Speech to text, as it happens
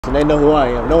introduction. They know who I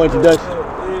am. No introduction.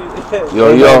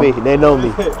 Yo, They know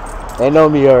me. They know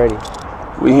me already.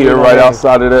 We here right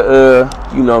outside of the,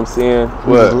 you know what I'm saying?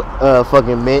 What?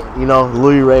 Fucking Mint, you know,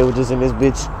 Louie Ray was just in this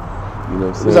bitch. You know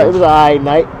what I'm saying? It was an alright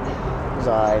night.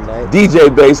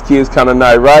 DJ Basskids kind of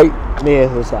night, right? Yeah,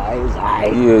 it was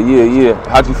alright. Yeah.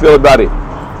 How'd you feel about it?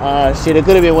 Shit, it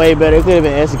could have been way better. It could have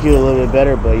been executed a little bit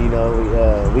better, but you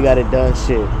know, we got it done.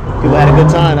 Shit, people had a good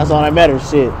time. That's all that matters.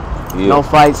 Shit, no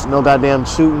fights, no goddamn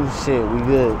shooting. Shit, we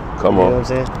good. Come on, you know what I'm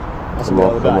saying? That's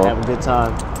what we're about. Have a good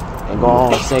time and go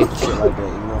home safe and shit like that.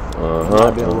 You know,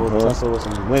 might be a little tussle with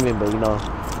some women, but you know,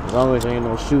 as long as there ain't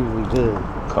no shooting, we good.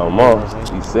 Come on,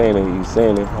 you saying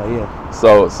it. Oh yeah.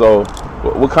 So,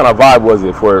 what kind of vibe was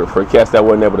it for cats that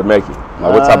wasn't able to make it?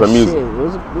 Like, what type of music? Shit. It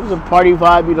was a party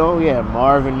vibe, you know. We had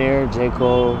Marvin there, J.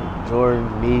 Cole, Jordan,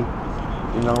 me.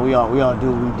 You know, we all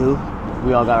do what we do.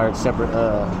 We all got our separate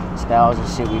styles and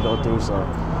shit we go through. So,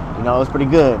 you know, it was pretty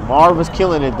good. Marv was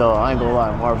killing it though. I ain't gonna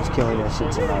lie, Marv was killing that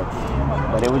shit tonight.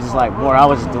 But it was just like more. I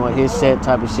was just doing his set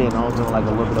type of shit, and I was doing like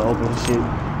a little bit of open shit.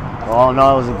 All in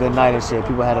all, it was a good night and shit.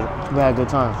 People had a good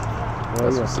time.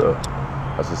 That's what's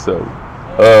up.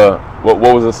 What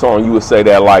was the song you would say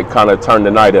that like kind of turned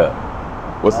the night up?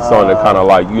 What's the song that kind of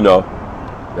like, you know,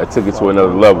 that took it to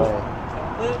another level?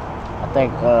 I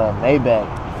think Maybach,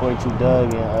 42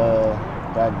 Doug,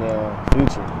 and goddamn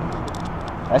Future.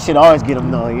 That shit always get them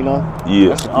though, you know.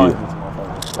 Yeah.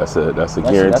 That's a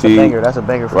guarantee. That's a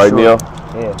banger for right sure. now.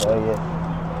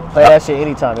 Yeah. Play that shit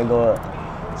anytime it go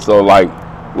up. So like,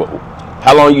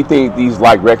 how long you think these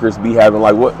like records be having?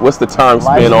 Like, what's the time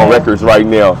spent on records right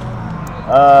now?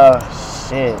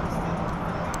 Shit.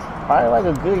 Probably like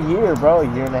a good year, bro.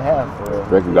 A year and a half. For real.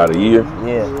 Record got a year?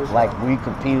 Yeah. Like we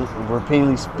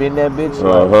repeatedly spin that bitch.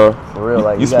 Like, for real.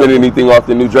 Like you spin anything off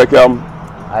the new Drake album?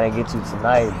 I didn't get to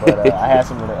tonight, but I had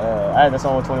some. I had the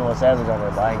song with 21 Savage on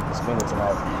there, but I didn't get to spin it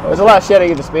tonight. There's a lot of shit I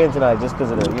get to spin tonight just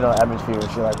because of the atmosphere and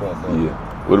shit like that. But.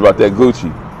 Yeah. What about that Gucci?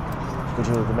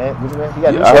 Gucci man?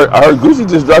 I heard Gucci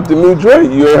just dropped a new Drake.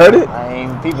 You ain't heard it? I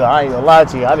ain't gonna lie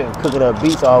to you. I've been cooking up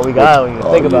beats all week. I don't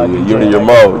even think about it. You're in your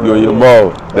mode. You're in your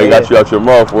mode. They got you out your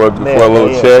mode for a little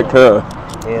check, huh?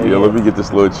 Yeah, let me get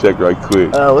this little check right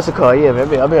quick. What's it called? Yeah, man.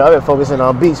 I've been focusing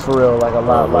on beats for real, like a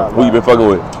lot. Who you been fucking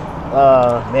with?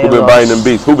 Man, who been buying them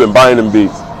beats? Who been buying them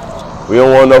beats? We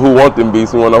don't want to know who want them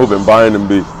beats. We want to know who been buying them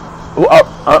beats.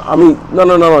 I mean, no.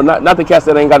 Not the cats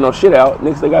that ain't got no shit out.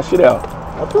 Niggas, they got shit out.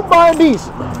 Who buying beats?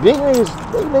 Big niggas.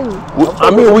 I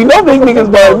mean, we know big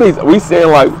niggas buying beats. We saying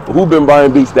like, who been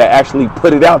buying beats that actually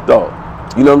put it out though?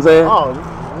 You know what I'm saying? Oh,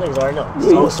 niggas already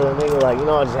know. So nigga, like, you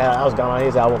know, I was down on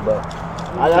his album, but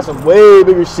I got some way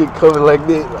bigger shit coming like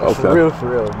this. Like, for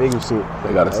real, bigger shit.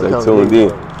 They gotta stay tuned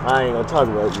in. I ain't gonna talk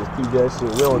about it. Just keep that shit.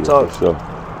 We don't talk. For sure.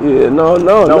 Yeah, no.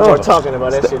 No more talking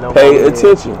about that shit. No pay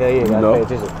attention. Yeah, gotta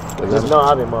pay attention. Just know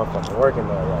I've been motherfucking working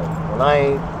though. Like when I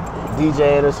ain't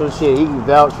DJing or some shit, he can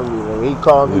vouch for me. Like, he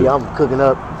called me, I'm cooking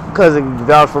up. Cousin can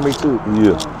vouch for me too.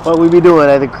 Yeah. What we be doing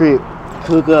at the crib?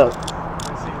 Cook up.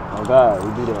 Oh God,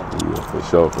 we do that. Yeah, for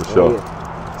sure.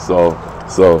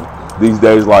 Yeah. So these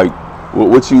days, like,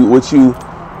 what you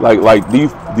like? Do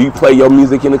you play your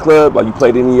music in the club? Like, you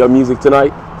played any of your music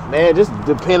tonight? Man, just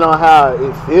depend on how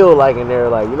it feel like in there.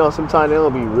 Like, you know, sometimes they'll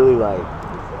be really like,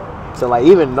 so like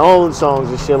even known songs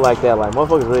and shit like that. Like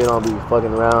motherfuckers really don't be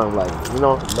fucking around, like, you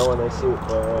know, knowing that shit.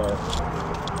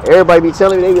 But everybody be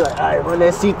telling me, they be like, all right, run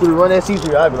that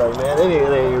C3. I be like, man,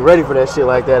 they ain't ready for that shit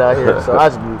like that out here. So I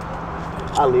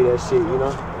leave that shit, you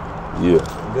know. Yeah.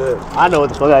 Good. I know what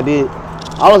the fuck I did.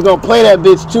 I was gonna play that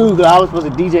bitch too, because I was supposed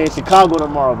to DJ in Chicago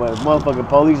tomorrow, but the motherfucking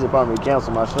police department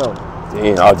canceled my show.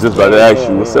 Damn, I was just about to ask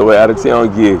you, what's up with out of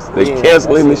town gigs? They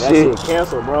canceling the shit? That shit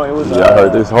canceled, bro. It was. Yeah, I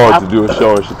heard it's hard to do a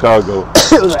show in Chicago.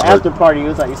 It was an after party. It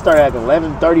was like it started at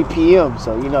 11:30 p.m.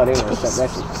 So you know they were shut that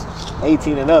shit.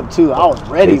 18 and up too. I was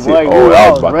ready, boy.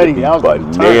 I was ready. I was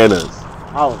bananas.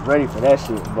 I was ready for that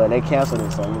shit, but they canceled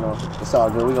it. So you know it's all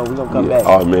good. We gonna come back.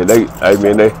 Oh man,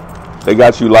 they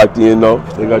got you locked in though.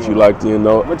 They got you locked in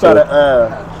though. I'm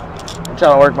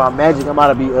trying to work my magic. I'm about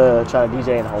to be trying to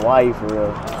DJ in Hawaii for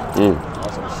real.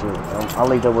 Some shit. I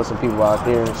linked up with some people out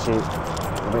there and shit.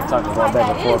 We've been talking going back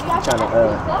and forth, trying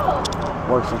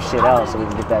to work some shit out so we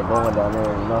can get that going down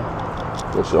there, you know.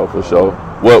 For sure.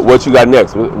 What you got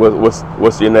next?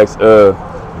 What's your next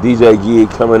DJ gig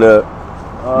coming up?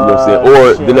 You know what I'm saying?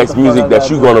 Or the next music that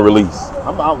you gonna release?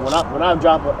 When I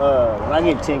drop when I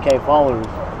get 10K followers,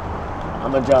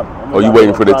 I'm gonna drop. You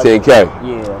waiting for the 10K? Yeah,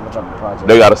 I'm gonna drop the project.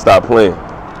 They gotta stop playing.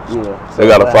 Yeah. They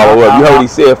gotta follow up. You heard what he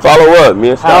said, follow up,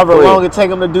 man. Stop however playing. long it take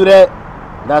them to do that,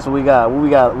 that's what we got. What we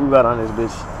got on this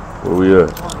bitch. Where we at?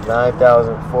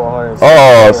 9,400.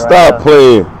 Oh, stop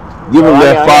playing. Give him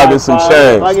that 5 and some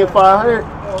change. If I get 500,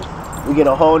 we get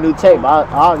a whole new tape. You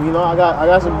know, I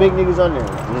got some big niggas on there.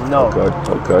 Just know.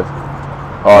 Okay.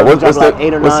 All right, what's like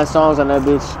 8 or 9 songs on that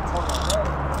bitch.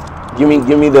 Give me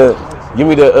the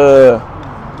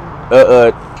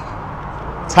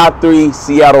top 3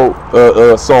 Seattle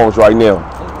songs right now.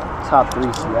 Top 3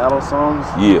 Seattle songs?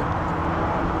 Yeah.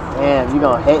 Man, they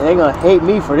gonna hate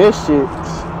me for this shit.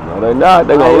 No, they not.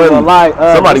 They gonna let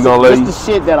you. Somebody gonna let you. This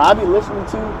the shit that I be listening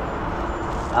to.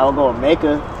 I'll go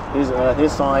Mecca.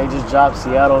 His song he just dropped,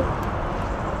 Seattle.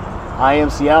 I Am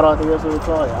Seattle, I think that's what it's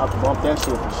called. I bumped that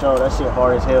shit for sure. That shit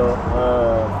hard as hell.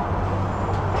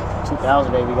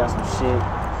 2000 baby got some shit.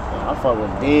 I fuck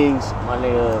with Biggs, my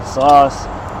nigga Sauce.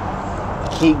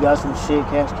 Keith got some shit.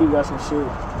 Cash Keith got some shit.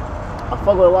 I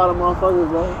fuck with a lot of motherfuckers,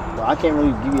 bro. But I can't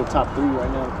really give you a top 3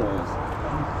 right now because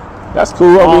that's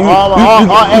cool. I mean,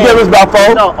 you gave us about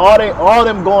 4. No, all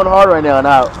them going hard right now. And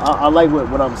I like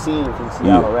what I'm seeing from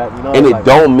Seattle rap. You know, and it like,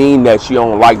 don't mean that she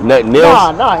don't like nothing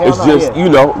else. Nah, hell it's nah, just you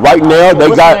know, right now they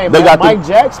got Mike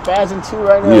Jack spazzing too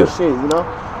right now. Shit, you know.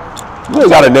 You ain't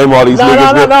gotta name all these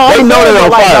niggas. They know they on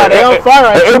fire. They on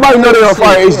fire. Everybody know they on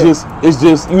fire. It's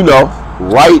just you know.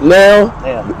 Right now,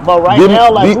 but right now,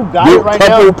 like who got it right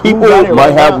now? Couple people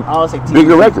might have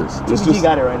bigger records. TBG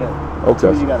got it right now. Okay.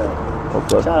 TBG got it.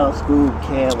 Okay. Shout out School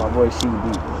Cam, my boy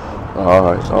CB.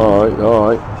 All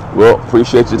right. Well,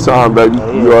 appreciate your time, baby.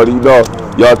 You already know.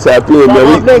 Y'all tap in,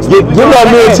 man. Get my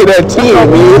man to that team,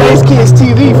 man. Basskids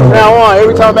TV from now on.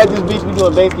 Every time I'm at this beach, we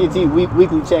doing Basskids TV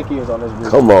weekly check-ins on this beach.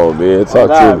 Come on, man. Talk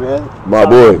to me. My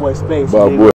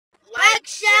boy.